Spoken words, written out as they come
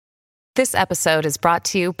This episode is brought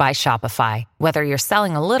to you by Shopify. Whether you're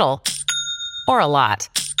selling a little or a lot,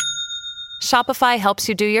 Shopify helps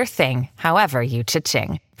you do your thing, however you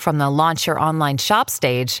cha-ching. From the launch your online shop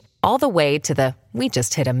stage, all the way to the we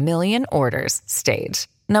just hit 1 million orders stage.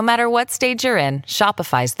 No matter what stage you're in,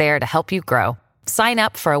 Shopify's there to help you grow. Sign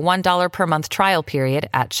up for a $1 per month trial period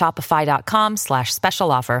at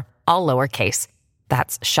shopify.com/special offer, all lowercase.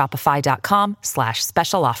 That's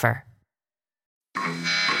shopify.com/special offer.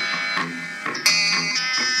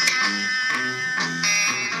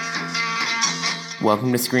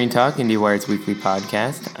 Welcome to Screen Talk, IndieWire's weekly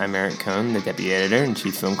podcast. I'm Eric Cohn, the deputy editor and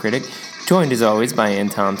chief film critic, joined as always by Ann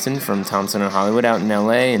Thompson from Thompson & Hollywood out in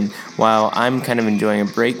LA. And while I'm kind of enjoying a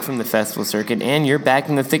break from the festival circuit, Ann, you're back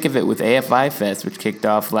in the thick of it with AFI Fest, which kicked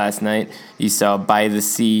off last night. You saw By the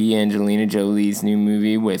Sea, Angelina Jolie's new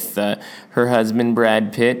movie with her husband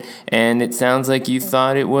Brad Pitt, and it sounds like you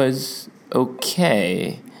thought it was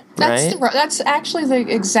okay. Right? That's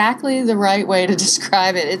actually exactly the right way to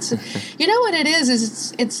describe it. It's, you know what it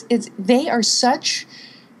is it's they are such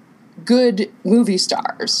good movie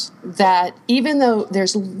stars that even though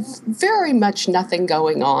there's very much nothing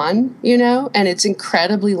going on, you know, and it's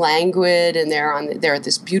incredibly languid, and they're at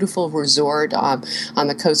this beautiful resort on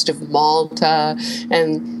the coast of Malta,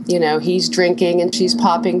 and you know, he's drinking and she's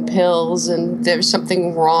popping pills, and there's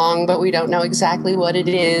something wrong, but we don't know exactly what it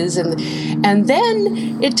is, and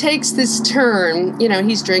then it takes this turn, you know,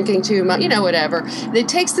 he's drinking too much, you know, whatever. It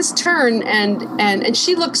takes this turn, and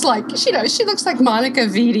she looks like, you know, she looks like Monica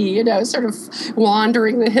Vitti, you know, sort of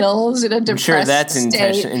wandering the hills in a depressed I'm sure that's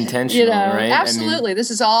state. intentional, you know, right? Absolutely. I mean,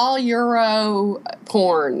 this is all Euro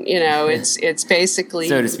porn, you know, it's basically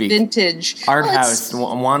so to speak, vintage. Art house,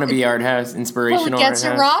 wannabe art house, inspirational it gets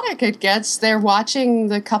art erotic. They're watching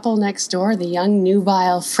the couple next door, the young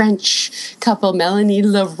nubile French couple, Melanie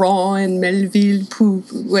Laurent and Melville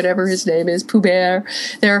whatever his name is, Poubert.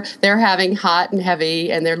 They're having hot and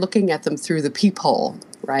heavy, and they're looking at them through the peephole.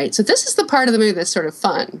 Right, so this is the part of the movie that's sort of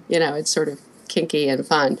fun. You know, it's sort of kinky and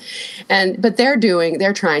fun, but they're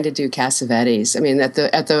trying to do Cassavetes. I mean,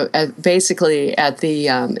 basically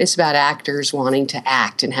it's about actors wanting to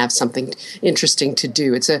act and have something interesting to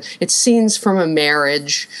do. It's scenes from a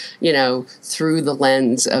marriage, you know, through the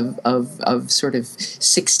lens of sort of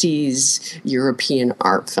 60s European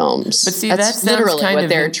art films. But see, that's literally what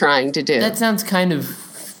they're trying to do. That sounds kind of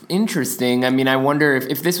interesting. I mean, I wonder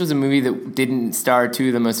if this was a movie that didn't star two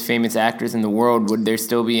of the most famous actors in the world, would there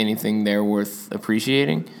still be anything there worth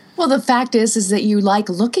appreciating? Well, the fact is that you like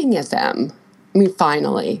looking at them. I mean,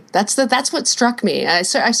 finally, that's what struck me. I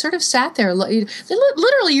sort of sat there.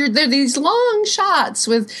 Literally, there are these long shots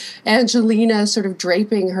with Angelina sort of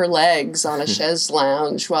draping her legs on a chaise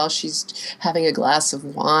lounge while she's having a glass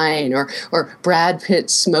of wine, or Brad Pitt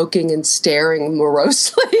smoking and staring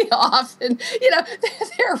morosely off, and you know,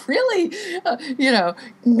 they're really, you know,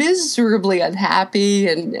 miserably unhappy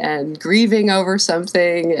and grieving over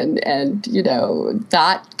something, and you know,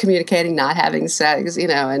 not communicating, not having sex, you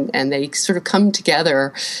know, and they sort of come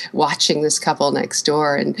together watching this couple next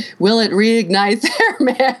door, and will it reignite their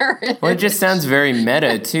marriage? Well, it just sounds very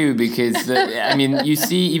meta too, because I mean, you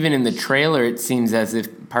see even in the trailer, it seems as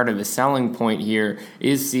if part of a selling point here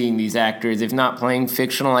is seeing these actors, if not playing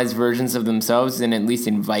fictionalized versions of themselves, then at least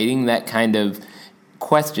inviting that kind of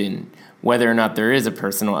question whether or not there is a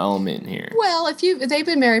personal element here. Well, they've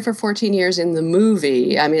been married for 14 years in the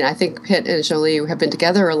movie. I mean, I think Pitt and Jolie have been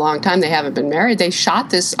together a long time. They haven't been married. They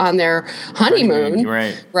shot this on their honeymoon,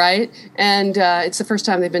 right? And it's the first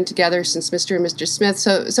time they've been together since Mr. and Mr. Smith.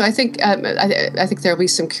 So I think I think there'll be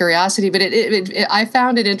some curiosity. But I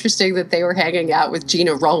found it interesting that they were hanging out with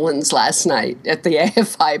Gina Rowlands last night at the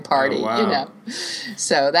AFI party. Oh, wow. You know,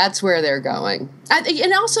 so that's where they're going.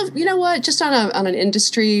 And also, you know what? Just on an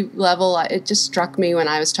industry level, it just struck me when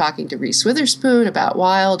I was talking to Reese Witherspoon about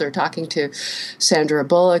Wild, or talking to Sandra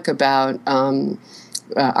Bullock about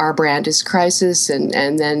Our Brand is Crisis,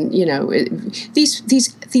 and then, you know,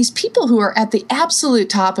 these people who are at the absolute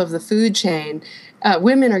top of the food chain.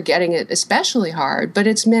 Women are getting it especially hard, but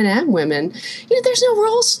it's men and women. You know, there's no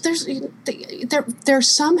rules. There's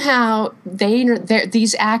somehow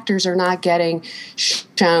these actors are not getting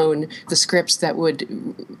shown the scripts that would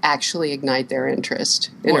actually ignite their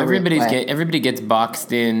interest. Well, everybody gets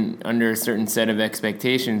boxed in under a certain set of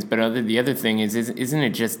expectations, but the other thing isn't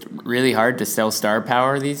it just really hard to sell star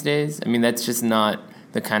power these days? I mean, that's just not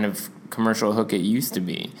the kind of commercial hook it used to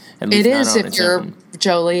be. It is if you're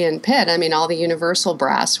Jolie and Pitt. I mean, all the Universal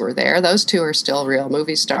brass were there. Those two are still real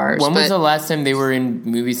movie stars. When was the last time they were in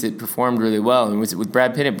movies that performed really well? And was it with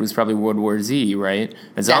Brad Pitt? It was probably World War Z, right?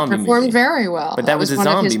 A zombie that performed movie. very well. But that was a one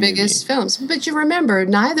of his zombie biggest films. But you remember,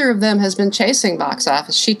 neither of them has been chasing box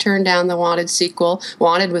office. She turned down the Wanted sequel.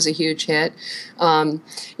 Wanted was a huge hit.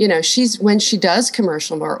 You know, when she does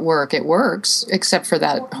commercial work, it works, except for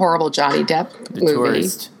that horrible Johnny Depp movie.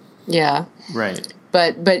 Tourist. Yeah. Right.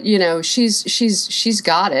 But you know, she's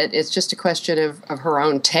got it. It's just a question of her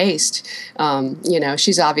own taste. You know,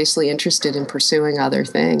 she's obviously interested in pursuing other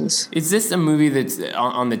things. Is this a movie that's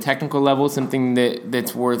on the technical level something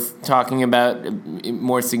that's worth talking about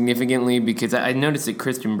more significantly? Because I noticed that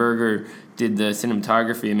Christian Berger did the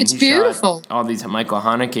cinematography. I mean, It's he beautiful. shot all these Michael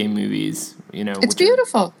Haneke movies. You know, It's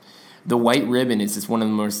beautiful. The White Ribbon is just one of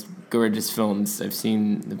the most gorgeous films I've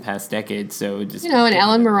seen the past decade. So just, you know, and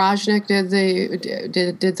Ellen Mirojnick did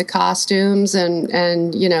the costumes,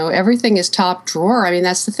 and you know, everything is top drawer. I mean,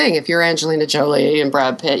 that's the thing. If you're Angelina Jolie and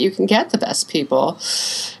Brad Pitt, you can get the best people,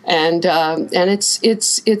 and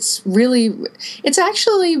it's really, it's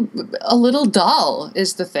actually a little dull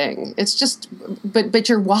is the thing. It's just, but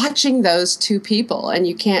you're watching those two people, and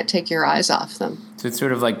you can't take your eyes off them. So it's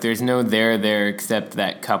sort of like there's no there except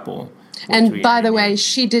that couple. And by the way,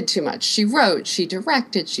 she did too much. She wrote, she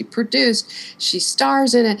directed, she produced, she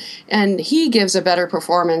stars in it, and he gives a better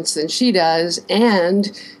performance than she does,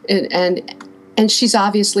 and she's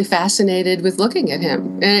obviously fascinated with looking at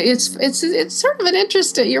him. And it's sort of an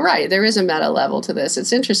interesting. You're right. There is a meta level to this.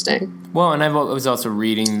 It's interesting. Well, and I was also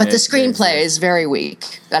reading but the screenplay is very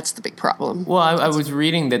weak. That's the big problem. Well, I was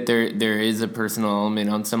reading that there is a personal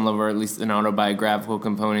element on some level, or at least an autobiographical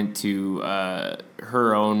component to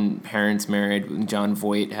her own parents' marriage. John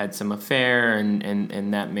Voight had some affair,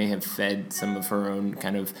 and that may have fed some of her own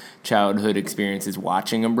kind of childhood experiences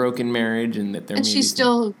watching a broken marriage, and that and she's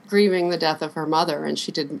still grieving the death of her mother, and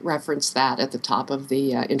she did reference that at the top of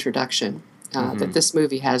the introduction. That this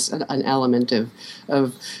movie has an element of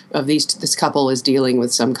this couple is dealing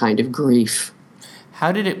with some kind of grief.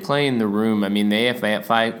 How did it play in the room? I mean, the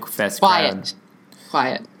AFI Fest crowd.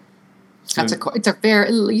 Quiet. So, it's a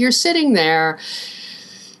very, you're sitting there,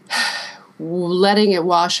 letting it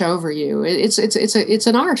wash over you. It's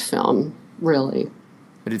an art film, really.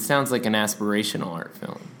 But it sounds like an aspirational art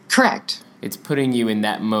film. Correct. It's putting you in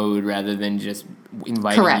that mode rather than just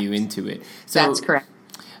inviting you into it. So, that's correct.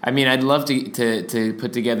 I mean, I'd love to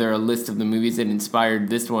put together a list of the movies that inspired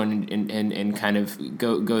this one and kind of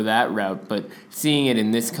go that route. But seeing it in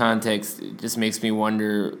this context, it just makes me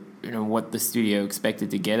wonder, you know, what the studio expected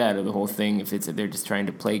to get out of the whole thing. If it's that they're just trying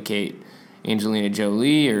to placate Angelina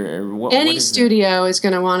Jolie or what. Any studio is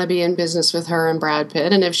going to want to be in business with her and Brad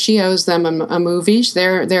Pitt, and if she owes them a movie,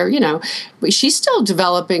 they're you know, she's still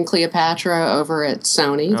developing Cleopatra over at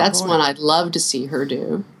Sony. That's one I'd love to see her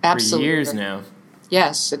do. Absolutely. For years now.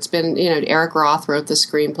 Yes, it's been, you know, Eric Roth wrote the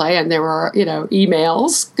screenplay, and there were, you know,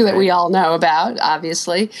 emails that we all know about,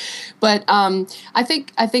 obviously. But I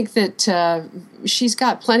think that she's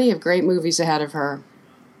got plenty of great movies ahead of her.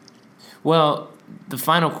 Well, the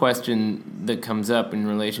final question that comes up in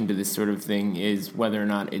relation to this sort of thing is whether or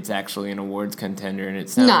not it's actually an awards contender, and it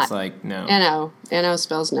sounds like no. NO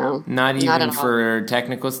spells no. Not even for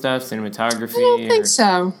technical stuff, cinematography?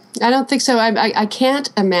 I don't think so. I can't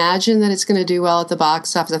imagine that it's going to do well at the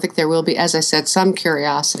box office. I think there will be, as I said, some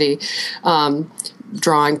curiosity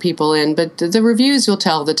drawing people in, but the reviews will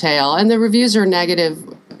tell the tale, and the reviews are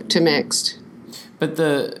negative to mixed. But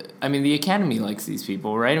the Academy likes these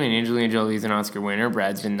people, right? I mean, Angelina Jolie's an Oscar winner.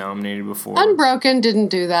 Brad's been nominated before. Unbroken didn't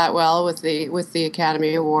do that well with the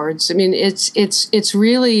Academy Awards. I mean, it's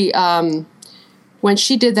really when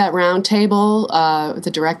she did that round table,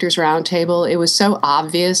 the directors' round table, it was so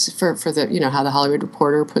obvious for the, you know, how the Hollywood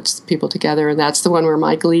Reporter puts people together, and that's the one where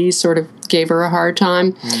Mike Leigh sort of gave her a hard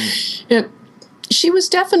time. She was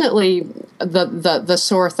definitely the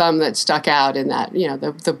sore thumb that stuck out in that, you know,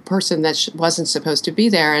 the person that wasn't supposed to be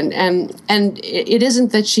there, and it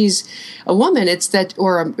isn't that she's a woman, it's that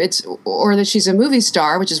or that she's a movie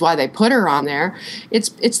star, which is why they put her on there. It's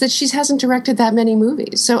that she hasn't directed that many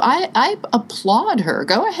movies. So I applaud her.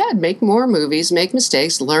 Go ahead, make more movies, make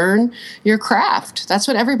mistakes, learn your craft. That's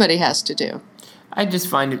what everybody has to do. I just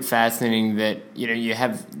find it fascinating that, you know, you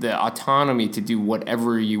have the autonomy to do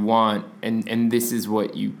whatever you want, and this is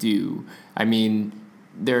what you do. I mean,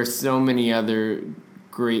 there are so many other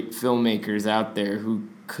great filmmakers out there who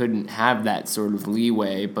couldn't have that sort of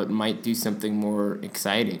leeway, but might do something more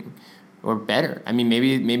exciting or better. I mean,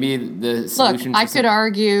 maybe the solution. Look, I could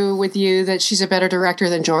argue with you that she's a better director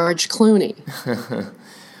than George Clooney.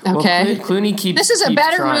 Okay, well, Clooney keeps. This is a keeps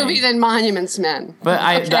better trying. movie than Monuments Men. But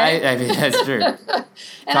okay? I mean, that's true. And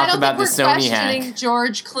I don't about think the we're Sony questioning hack.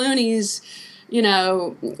 George Clooney's,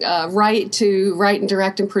 right to write and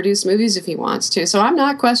direct and produce movies if he wants to. So I'm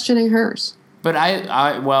not questioning hers. But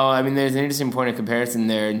well, I mean, there's an interesting point of comparison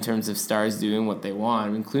there in terms of stars doing what they want. I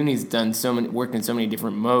mean, Clooney's done worked in so many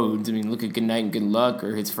different modes. I mean, look at Good Night and Good Luck,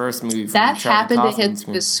 or his first movie. That happened to hit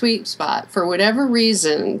the sweet spot for whatever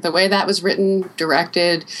reason. The way that was written,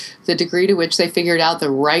 directed, the degree to which they figured out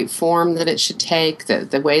the right form that it should take,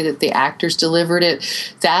 the way that the actors delivered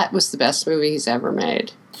it, that was the best movie he's ever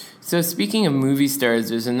made. So speaking of movie stars,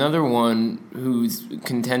 there's another one who's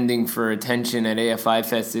contending for attention at AFI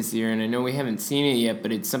Fest this year, and I know we haven't seen it yet,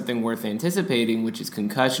 but it's something worth anticipating, which is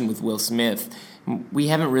Concussion with Will Smith. We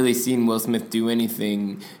haven't really seen Will Smith do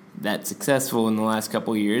anything that successful in the last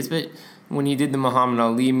couple of years, but when he did the Muhammad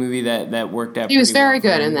Ali movie, that worked out. He was very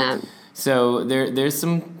good in that. So there's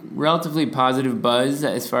some relatively positive buzz,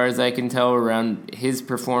 as far as I can tell, around his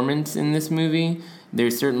performance in this movie.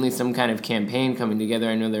 There's certainly some kind of campaign coming together.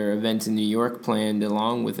 I know there are events in New York planned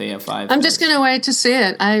along with AFI. I'm just going to wait to see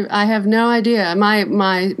it. I have no idea.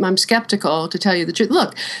 I'm skeptical, to tell you the truth.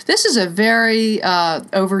 Look, this is a very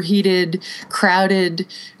overheated, crowded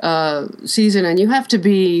season, and you have to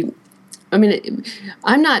be. I mean,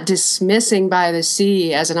 I'm not dismissing By the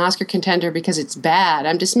Sea as an Oscar contender because it's bad.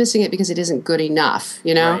 I'm dismissing it because it isn't good enough,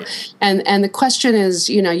 Right. And the question is,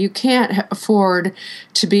 you can't afford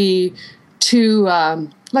to be too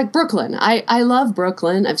like Brooklyn. I love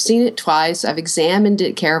Brooklyn. I've seen it twice. I've examined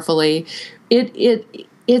it carefully.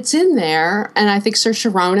 It's in there, and I think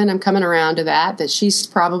Saoirse Ronan, I'm coming around to that she's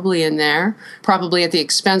probably in there, probably at the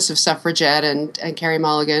expense of Suffragette and Carey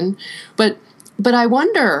Mulligan. But I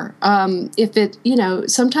wonder if it,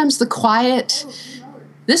 sometimes the quiet.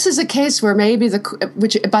 This is a case where maybe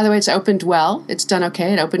which, by the way, it's opened well. It's done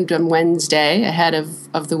okay. It opened on Wednesday ahead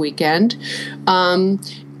of the weekend.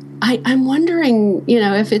 I'm wondering,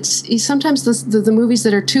 if it's sometimes the movies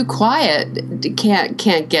that are too quiet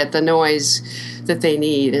can't get the noise that they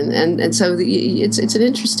need, and so it's an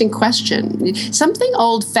interesting question. Something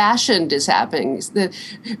old fashioned is happening.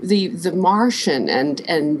 The Martian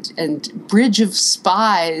and Bridge of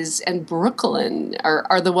Spies and Brooklyn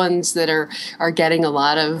are the ones that are getting a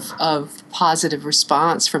lot of positive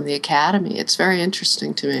response from the Academy. It's very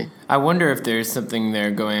interesting to me. I wonder if there's something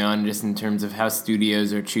there going on just in terms of how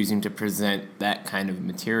studios are choosing to present that kind of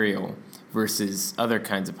material versus other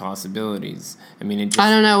kinds of possibilities. I mean, I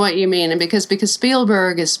don't know what you mean, and because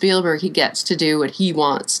Spielberg is Spielberg, he gets to do what he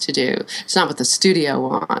wants to do. It's not what the studio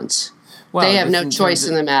wants. Well, they have no choice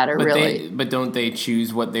in the matter, really. But don't they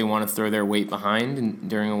choose what they want to throw their weight behind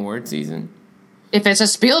during award season? If it's a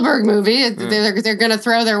Spielberg movie, they're going to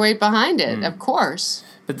throw their weight behind it, of course.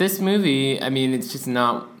 But this movie, I mean, it's just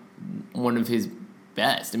not one of his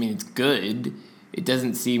best. I mean, it's good. It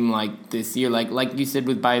doesn't seem like this year, like you said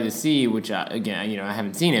with By the Sea, which, again, I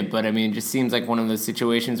haven't seen it, but I mean, it just seems like one of those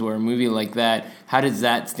situations where a movie like that, how does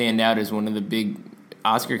that stand out as one of the big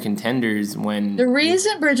Oscar contenders when... The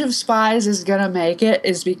reason Bridge of Spies is going to make it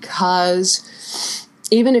is because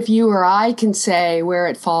even if you or I can say where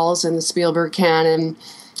it falls in the Spielberg canon,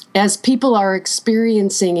 as people are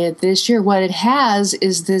experiencing it this year, what it has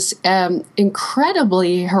is this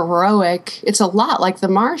incredibly heroic. It's a lot like The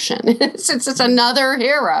Martian. It's another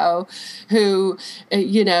hero who,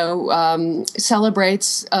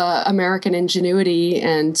 celebrates American ingenuity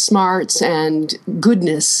and smarts and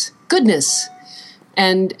goodness.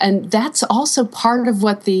 And that's also part of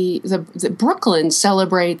what the Brooklyn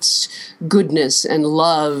celebrates goodness and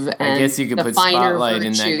love. And I guess you could put Spotlight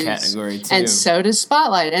in that category too. And so does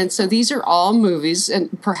Spotlight. And so these are all movies,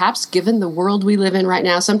 and perhaps given the world we live in right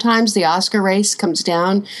now, sometimes the Oscar race comes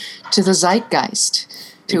down to the zeitgeist,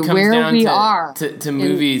 to where we are. To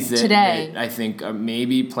movies that I think are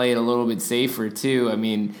maybe played a little bit safer too. I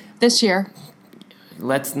mean, this year.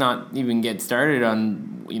 Let's not even get started on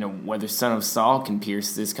whether Son of Saul can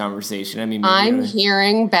pierce this conversation. I mean, I'm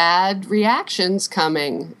hearing bad reactions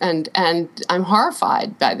coming, and I'm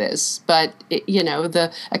horrified by this. But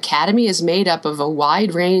the Academy is made up of a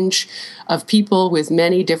wide range of people with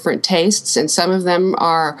many different tastes, and some of them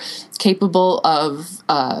are capable of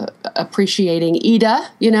appreciating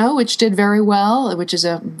Ida, which did very well, which is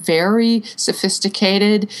a very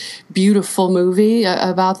sophisticated, beautiful movie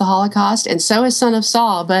about the Holocaust, and so is Son of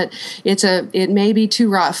Saul, but it may be too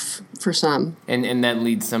rough for some. And that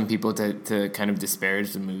leads some people to kind of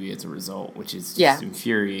disparage the movie as a result, which is just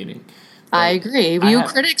infuriating. I agree. You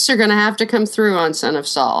critics are going to have to come through on Son of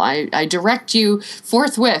Saul. I direct you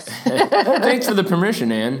forthwith. Thanks for the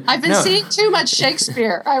permission, Anne. I've been seeing too much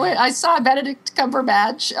Shakespeare. I saw Benedict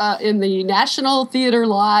Cumberbatch in the National Theatre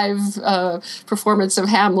Live performance of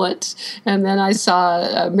Hamlet, and then I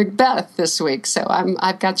saw Macbeth this week. So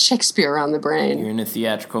I've got Shakespeare on the brain. You're in a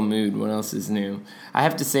theatrical mood. What else is new? I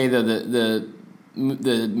have to say, though, the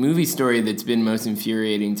movie story that's been most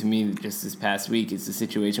infuriating to me just this past week is the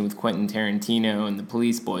situation with Quentin Tarantino and the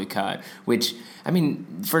police boycott, which, I mean,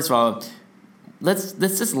 first of all, let's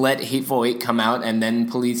just let Hateful Eight come out and then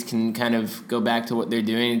police can kind of go back to what they're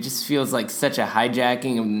doing. It just feels like such a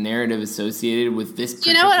hijacking of the narrative associated with this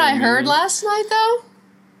particular You know what I movie. heard last night, though?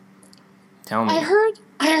 Tell me.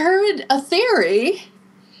 I heard a theory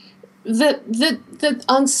that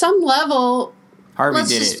on some level... Harvey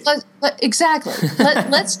did it. Exactly.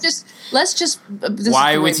 Let's just.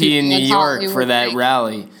 Why was he in New York for that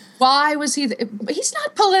rally? Why was he? He's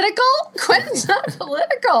not political. Quentin's not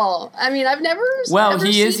political. I mean, I've never. Well, never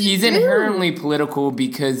he is. seen He's him inherently political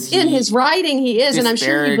because in his writing he is, and I'm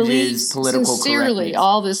sure he believes political sincerely correctness.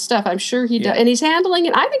 all this stuff. I'm sure he does, and he's handling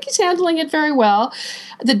it. I think he's handling it very well.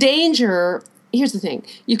 The danger. Here's the thing: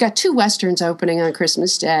 you've got two westerns opening on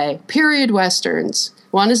Christmas Day. Period westerns.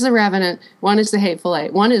 One is The Revenant. One is The Hateful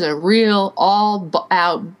Eight. One is a real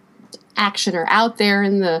all-out actioner out there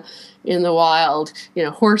in the wild. You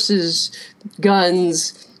know, horses,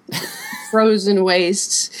 guns, frozen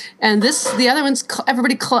wastes. And the other one's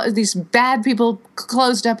these bad people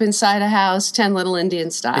closed up inside a house, 10 Little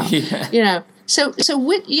Indians style. Yeah. You know. So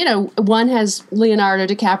one has Leonardo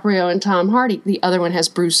DiCaprio and Tom Hardy. The other one has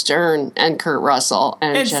Bruce Stern and Kurt Russell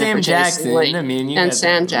and Sam Jackson. I mean, and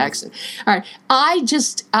Sam Jackson. All right. I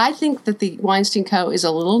think that the Weinstein Co. is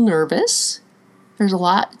a little nervous. There's a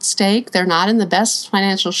lot at stake. They're not in the best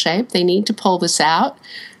financial shape. They need to pull this out.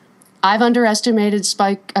 I've underestimated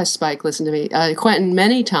Quentin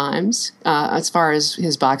many times as far as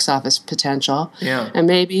his box office potential. Yeah. And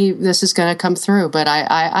maybe this is going to come through, but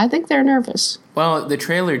I think they're nervous. Well, the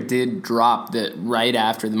trailer did drop the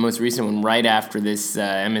most recent one, right after this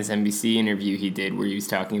MSNBC interview he did where he was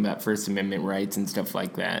talking about First Amendment rights and stuff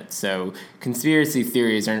like that. So conspiracy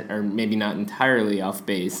theories are maybe not entirely off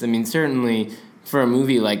base. I mean, certainly for a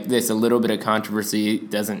movie like this, a little bit of controversy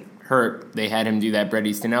doesn't hurt. They had him do that Bret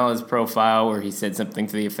Easton Ellis profile where he said something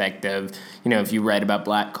to the effect of, if you write about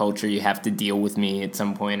black culture, you have to deal with me at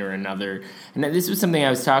some point or another. And this was something I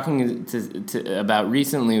was talking to about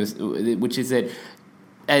recently, which is that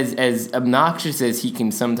as obnoxious as he can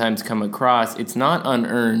sometimes come across, it's not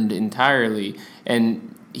unearned entirely,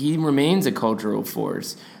 and he remains a cultural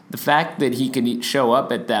force. The fact that he could show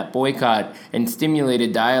up at that boycott and stimulate a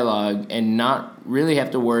dialogue and not really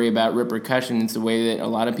have to worry about repercussions the way that a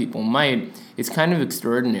lot of people might is kind of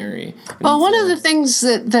extraordinary. Well, one of the things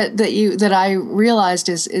that I realized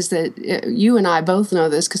is that you and I both know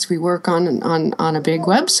this because we work on a big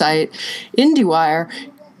website, IndieWire.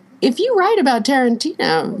 If you write about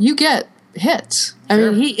Tarantino, you get hits. I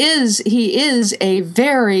mean, he is a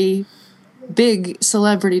very big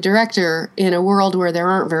celebrity director in a world where there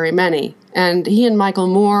aren't very many. And he and Michael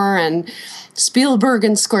Moore and Spielberg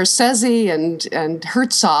and Scorsese and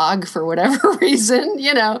Herzog, for whatever reason,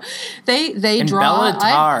 they and draw...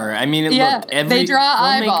 Bellatar. They draw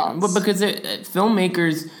eyeballs. Well, because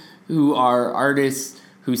filmmakers who are artists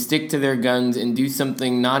who stick to their guns and do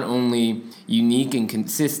something not only unique and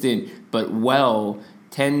consistent, but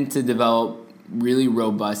tend to develop really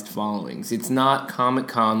robust followings. It's not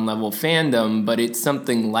Comic-Con level fandom, but it's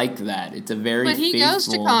something like that. It's a very But he faithful... goes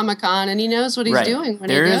to Comic-Con and he knows what he's doing when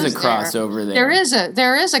he goes there. There is a crossover there.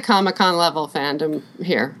 There is a Comic-Con level fandom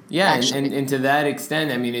here. Yeah, and to that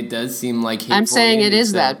extent, I mean, it does seem like... I'm saying it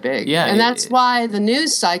is that big. Yeah. And that's why the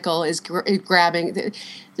news cycle is grabbing...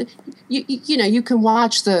 You can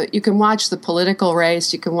watch the political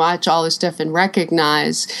race, you can watch all this stuff and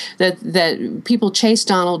recognize that people chase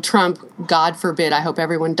Donald Trump. God forbid. I hope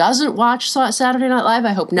everyone doesn't watch Saturday Night Live.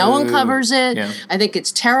 I hope no one covers it. Yeah. I think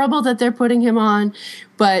it's terrible that they're putting him on.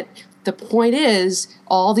 But the point is,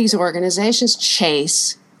 all these organizations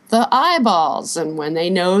chase the eyeballs, and when they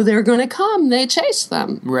know they're going to come, they chase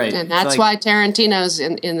them. Right. And that's why Tarantino's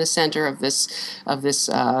in the center of this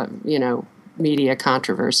media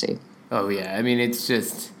controversy. Oh yeah, I mean it's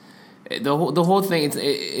just the whole thing.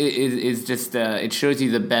 Is just it shows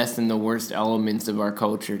you the best and the worst elements of our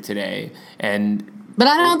culture today. But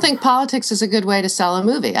I don't think politics is a good way to sell a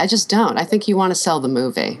movie. I just don't. I think you want to sell the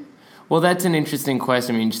movie. Well, that's an interesting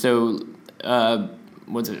question. I mean, so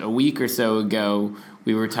was it a week or so ago?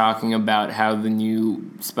 we were talking about how the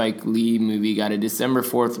new Spike Lee movie got a December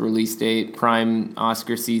 4th release date, prime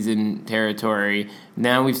Oscar season territory.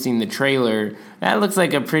 Now we've seen the trailer. That looks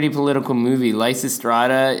like a pretty political movie.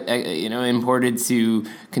 Lysistrata, imported to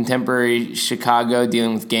contemporary Chicago,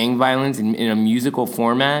 dealing with gang violence in a musical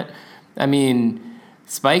format. I mean,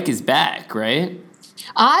 Spike is back, right?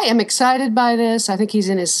 I am excited by this. I think he's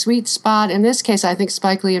in his sweet spot. In this case, I think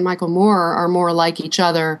Spike Lee and Michael Moore are more like each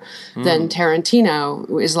other than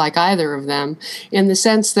Tarantino is like either of them, in the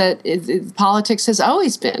sense that politics has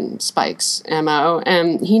always been Spike's MO,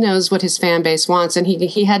 and he knows what his fan base wants, and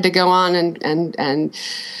he had to go on and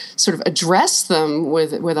sort of address them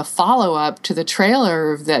with a follow-up to the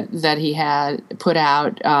trailer that he had put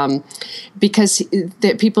out, because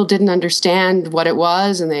that people didn't understand what it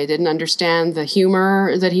was, and they didn't understand the humor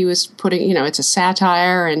that he was putting. It's a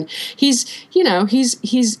satire, and he's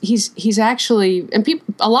actually, and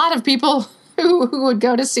a lot of people who would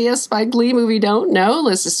go to see a Spike Lee movie don't know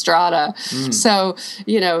Lysistrata. So,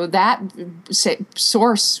 that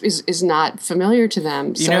source is not familiar to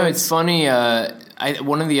them. So it's funny.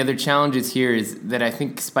 One of the other challenges here is that I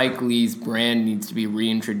think Spike Lee's brand needs to be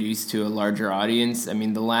reintroduced to a larger audience. I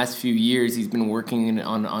mean, the last few years he's been working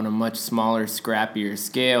on a much smaller, scrappier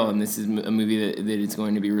scale, and this is a movie that is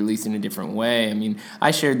going to be released in a different way. I mean,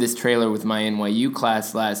 I shared this trailer with my NYU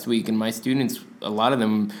class last week, and my students, a lot of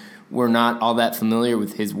them, were not all that familiar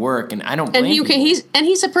with his work, and I don't blame people.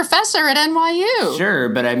 He's a professor at NYU. Sure,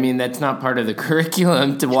 but I mean, that's not part of the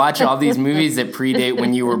curriculum to watch all these movies that predate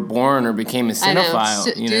when you were born or became a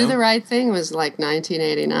cinephile. Do the Right Thing was like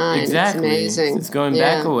 1989. Exactly. It's amazing. It's going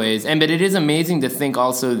back a ways. But it is amazing to think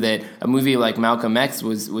also that a movie like Malcolm X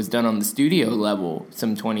was done on the studio level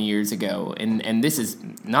some 20 years ago, and this is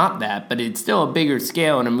not that, but it's still a bigger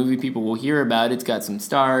scale and a movie people will hear about. It's got some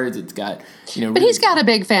stars. It's got But he's got a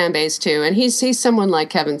big fan base too, and he's someone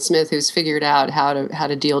like Kevin Smith who's figured out how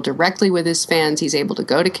to deal directly with his fans. He's able to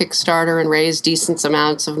go to Kickstarter and raise decent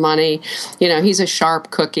amounts of money. He's a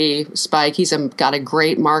sharp cookie, Spike. He's got a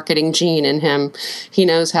great marketing gene in him. He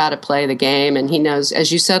knows how to play the game, and he knows,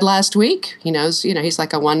 as you said last week, he knows. He's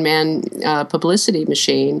like a one-man publicity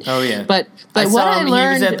machine. Oh yeah. But I what saw him, I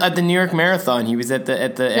learned he was at the New York Marathon. He was at the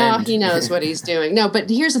end. No, he knows what he's doing. No, but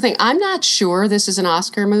here's the thing. I'm not sure this is an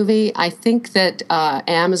Oscar movie. I think that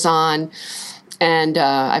Amazon, and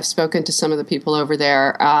I've spoken to some of the people over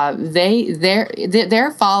there.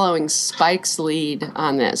 They're following Spike's lead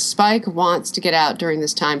on this. Spike wants to get out during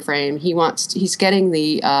this time frame. He's getting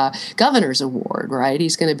the Governor's Award, right?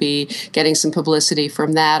 He's going to be getting some publicity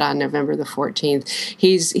from that on November the 14th.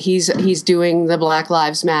 He's doing the Black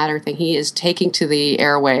Lives Matter thing. He is taking to the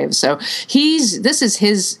airwaves. So this is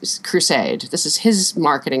his crusade. This is his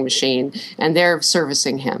marketing machine, and they're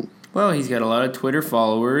servicing him. Well, he's got a lot of Twitter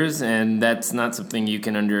followers, and that's not something you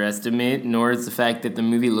can underestimate, nor is the fact that the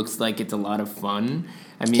movie looks like it's a lot of fun.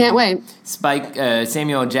 I mean, can't wait. Spike,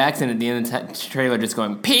 Samuel L. Jackson at the end of the trailer just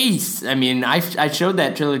going, peace! I mean, I showed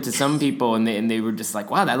that trailer to some people, and they were just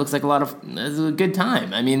like, wow, that looks like that's a good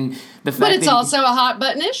time. I mean, the fact but it's also a hot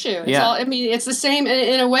button issue. It's the same,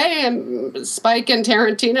 in a way, Spike and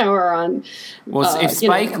Tarantino are on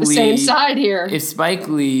the same side here. If Spike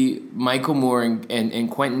Lee, Michael Moore,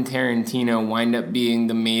 and Quentin Tarantino wind up being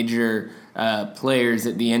the major players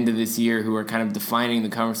at the end of this year who are kind of defining the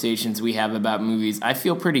conversations we have about movies, I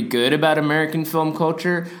feel pretty good about American film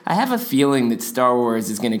culture. I have a feeling that Star Wars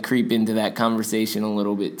is going to creep into that conversation a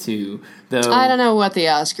little bit too. Though I don't know what the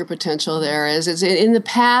Oscar potential there is. In the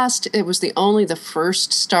past, it was only the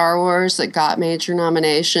first Star Wars that got major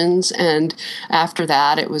nominations, and after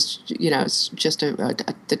that, it was it's just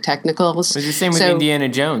the technicals. It was the same with Indiana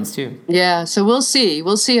Jones too. Yeah, so we'll see.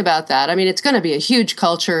 We'll see about that. I mean, it's going to be a huge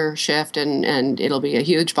culture shift, and it'll be a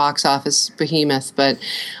huge box office behemoth. But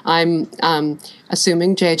I'm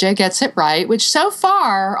assuming JJ gets it right, which so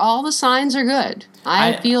far all the signs are good.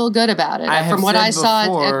 I feel good about it. From what I saw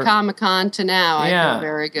at Comic-Con to now, I feel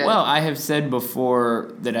very good. Well, I have said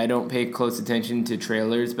before that I don't pay close attention to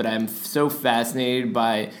trailers, but I'm so fascinated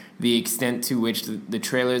by the extent to which the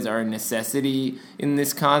trailers are a necessity in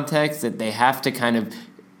this context, that they have to kind of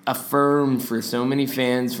affirm for so many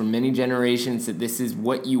fans from many generations that this is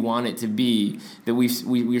what you want it to be, that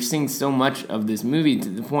we're seeing so much of this movie to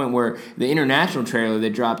the point where the international trailer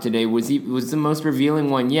that dropped today was the most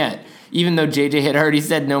revealing one yet. Even though JJ had already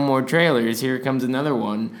said no more trailers, here comes another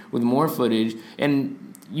one with more footage.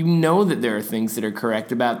 And you know that there are things that are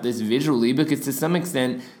correct about this visually, because to some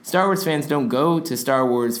extent, Star Wars fans don't go to Star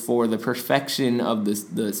Wars for the perfection of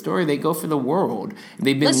the story. They go for the world.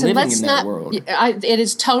 They've been living in that world. It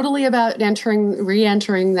is totally about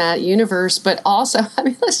re-entering that universe, but also, I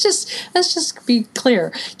mean, let's just be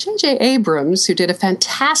clear. J.J. Abrams, who did a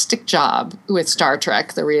fantastic job with Star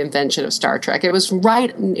Trek, the reinvention of Star Trek, it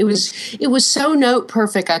was so note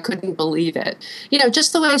perfect, I couldn't believe it. You know,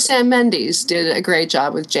 just the way Sam Mendes did a great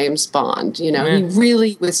job with James Bond. You know, he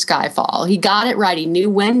really, with Skyfall, he got it right. He knew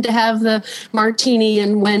when to have the martini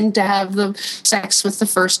and when to have the sex with the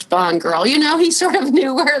first Bond girl. You know, he sort of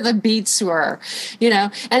knew where the beats were, you know.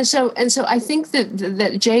 And so I think that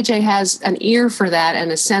JJ has an ear for that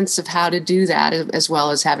and a sense of how to do that, as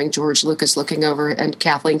well as having George Lucas looking over and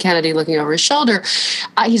Kathleen Kennedy looking over his shoulder.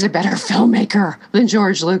 He's a better filmmaker than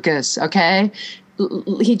George Lucas, okay?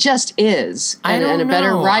 He just is, and a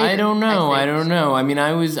better writer. I don't know. I mean,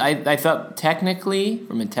 I thought technically,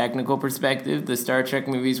 from a technical perspective, the Star Trek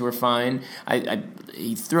movies were fine.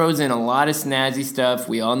 He throws in a lot of snazzy stuff.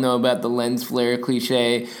 We all know about the lens flare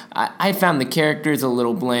cliche. I found the characters a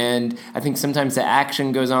little bland. I think sometimes the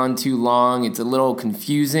action goes on too long. It's a little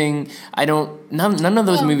confusing. None of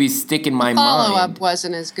those movies stick in my mind. Follow-up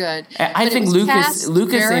wasn't as good. I think Lucas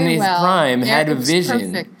in his prime had a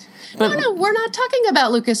vision. Perfect. But no, we're not talking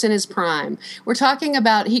about Lucas in his prime. We're talking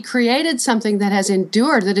about he created something that has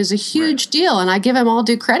endured, that is a huge deal, and I give him all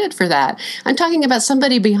due credit for that. I'm talking about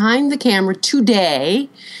somebody behind the camera today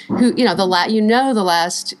who, the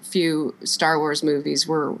last few Star Wars movies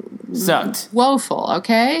were sucked, woeful,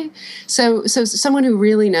 okay? So someone who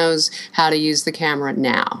really knows how to use the camera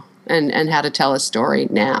now and how to tell a story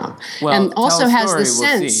now. Well, and also has the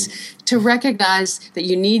sense to recognize that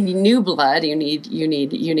you need new blood. You need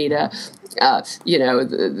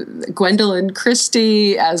Gwendolyn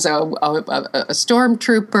Christie as a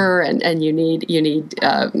stormtrooper, and you need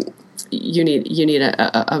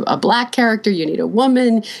a black character. You need a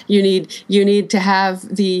woman. You need to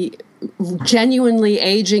have the genuinely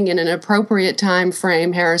aging in an appropriate time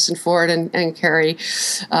frame Harrison Ford and Carrie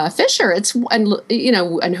Fisher.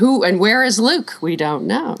 And where is Luke? We don't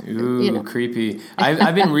know. Ooh, creepy.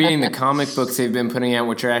 I've been reading the comic books they've been putting out,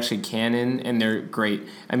 which are actually canon, and they're great.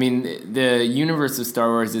 I mean, the universe of Star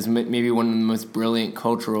Wars is maybe one of the most brilliant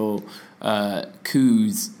cultural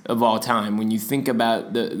coups of all time. When you think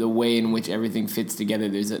about the way in which everything fits together,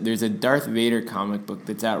 there's a Darth Vader comic book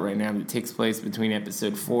that's out right now that takes place between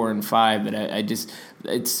episode 4 and 5 that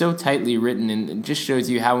it's so tightly written, and it just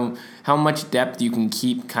shows you how much depth you can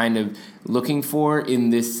keep kind of looking for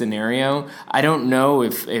in this scenario. I don't know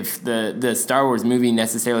if the Star Wars movie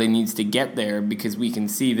necessarily needs to get there, because we can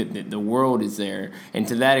see that the world is there, and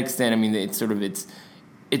to that extent, I mean, its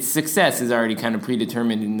success is already kind of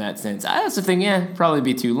predetermined in that sense. I also think, probably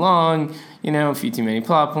be too long, a few too many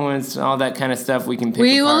plot points, all that kind of stuff we can pick apart.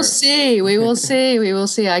 We will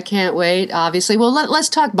see. I can't wait, obviously. Well, let's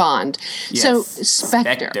talk Bond. Yes. So,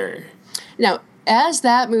 Spectre. Now, as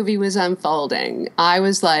that movie was unfolding, I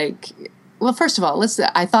was like... Well, first of all,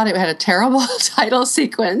 I thought it had a terrible title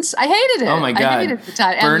sequence. I hated it. Oh my God! I hated the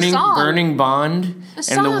title. Burning Bond,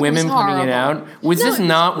 and the women putting it out. Was this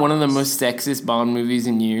not one of the most sexist Bond movies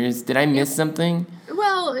in years? Did I miss something?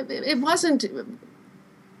 Well, it wasn't.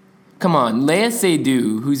 Come on, Léa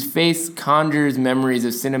Seydoux, whose face conjures memories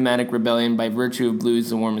of cinematic rebellion by virtue of blue is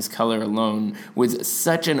the warmest color alone, was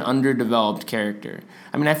such an underdeveloped character.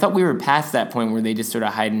 I mean, I thought we were past that point where they just sort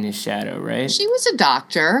of hide in his shadow, right? She was a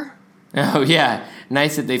doctor. Oh, yeah.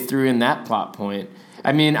 Nice that they threw in that plot point.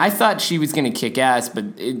 I mean, I thought she was going to kick ass,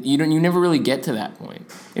 but you never really get to that point.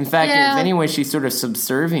 In fact, if anyway, she's sort of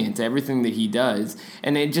subservient to everything that he does,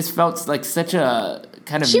 and it just felt like such a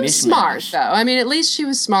kind of she mishmash. Was smart, though. I mean, at least she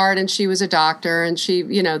was smart, and she was a doctor, and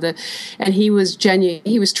and he was genuine.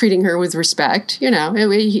 He was treating her with respect.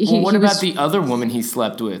 What about the other woman he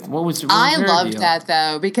slept with? What was I her loved deal? that,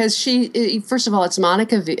 though, because she. First of all, it's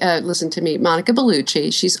Monica. Listen to me, Monica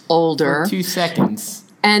Bellucci. She's older. For 2 seconds.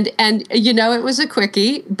 And it was a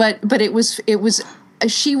quickie, but it was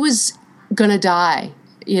she was gonna die,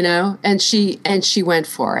 and she went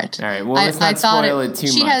for it. All right, well, let's not spoil it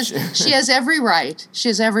too much. She has every right. She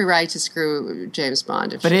has every right to screw James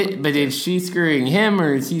Bond. But is she screwing him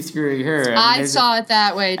or is he screwing her? I saw it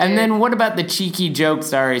that way, dude. And then what about the cheeky joke?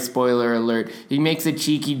 Sorry, spoiler alert. He makes a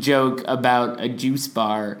cheeky joke about a juice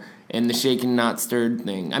bar and the shaken not stirred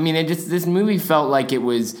thing. I mean, this movie felt like it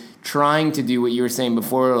was trying to do what you were saying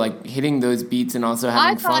before, like hitting those beats and also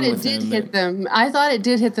having fun with them. I thought it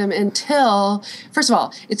did hit them until, first of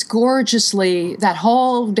all, it's gorgeously, that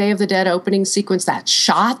whole Day of the Dead opening sequence, that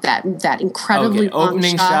shot, that incredibly long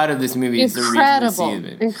opening shot of this movie is the reason to see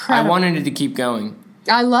it. Incredible. I wanted it to keep going.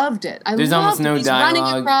 I loved it. There's almost no he's dialogue.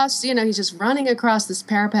 Running across, he's just running across this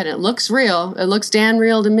parapet. And it looks real. It looks damn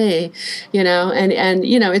real to me, and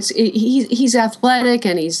he's athletic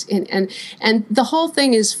and and the whole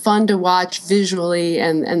thing is fun to watch visually,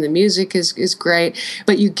 and the music is great.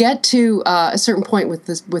 But you get to a certain point with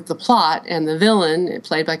the plot and the villain,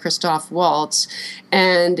 played by Christoph Waltz,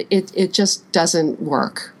 and it just doesn't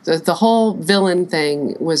work. The whole villain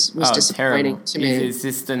thing was disappointing terrible. to me. It's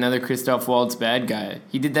just another Christoph Waltz bad guy.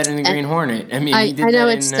 He did that in The Green Hornet. I mean, he did I know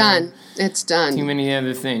that it's done. It's done. Too many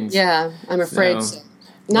other things. Yeah, I'm afraid so.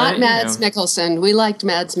 Not Mads Mikkelsen. We liked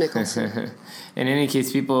Mads Mikkelsen. In any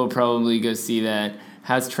case, people will probably go see that.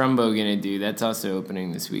 How's Trumbo going to do? That's also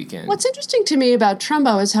opening this weekend. What's interesting to me about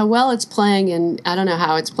Trumbo is how well it's playing in, I don't know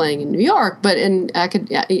how it's playing in New York, but in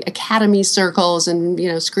academy circles and,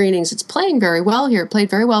 screenings, it's playing very well here. It played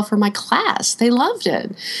very well for my class. They loved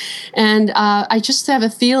it. And I just have a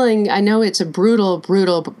feeling, I know it's a brutal,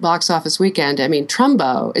 brutal box office weekend. I mean,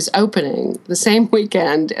 Trumbo is opening the same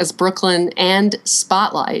weekend as Brooklyn and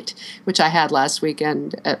Spotlight, which I had last week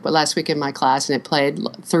in my class, and it played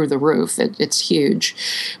through the roof. It's huge.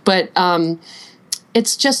 But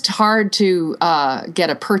it's just hard to get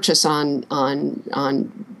a purchase on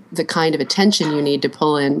the kind of attention you need to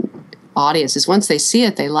pull in audiences. Once they see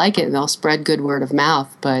it, they like it, and they'll spread good word of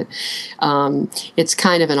mouth. But it's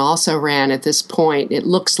kind of an also-ran at this point. It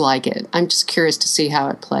looks like it. I'm just curious to see how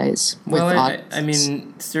it plays with audiences. I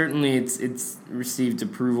mean, certainly it's received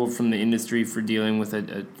approval from the industry for dealing with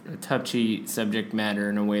a touchy subject matter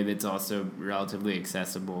in a way that's also relatively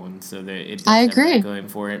accessible, and so it I agree. Going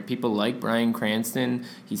for it. People like Bryan Cranston.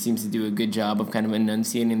 He seems to do a good job of kind of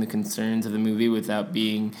enunciating the concerns of the movie without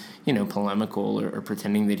being, polemical or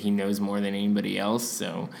pretending that he knows more than anybody else.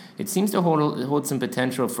 So it seems to hold some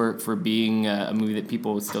potential for being a movie that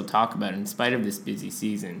people will still talk about in spite of this busy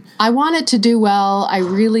season. I want it to do well. I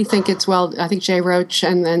really think it's well. I think Jay Roach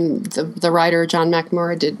and then the writer John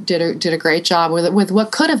McNamara did a great job with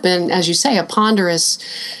what could have been, as you say, a ponderous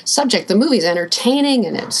subject. The movie's entertaining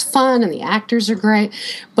and it's fun and the actors are great,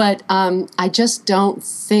 but I just don't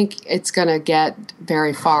think it's going to get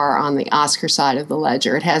very far on the Oscar side of the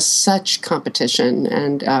ledger. It has such competition,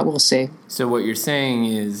 and we'll see. So what you're saying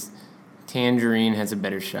is Tangerine has a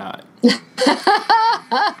better shot.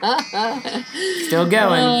 Still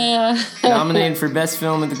going. Nominated for Best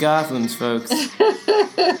Film at the Gothams, folks.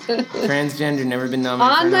 Transgender, never been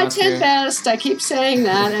nominated for an Oscar. On my 10th best. I keep saying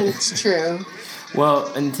that, and it's true.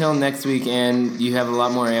 Well, until next week, and you have a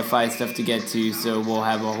lot more AFI stuff to get to, so we'll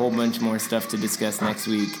have a whole bunch more stuff to discuss next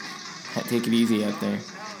week. Take it easy out there.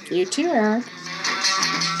 You too, Eric.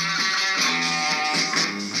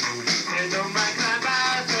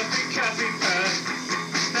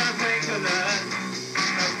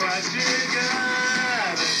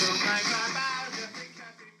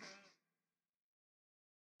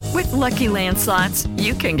 With Lucky Land Slots,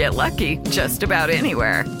 you can get lucky just about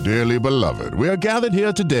anywhere. Dearly beloved, we are gathered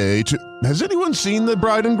here today to... Has anyone seen the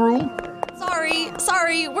bride and groom?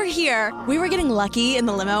 Sorry, we're here. We were getting lucky in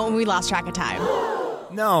the limo and we lost track of time.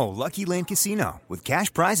 No, Lucky Land Casino, with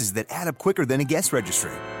cash prizes that add up quicker than a guest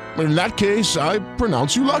registry. In that case, I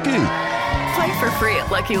pronounce you lucky. Play for free at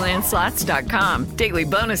LuckyLandSlots.com. Daily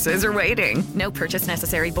bonuses are waiting. No purchase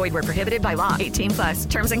necessary. Void where prohibited by law. 18+.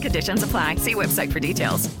 Terms and conditions apply. See website for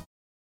details.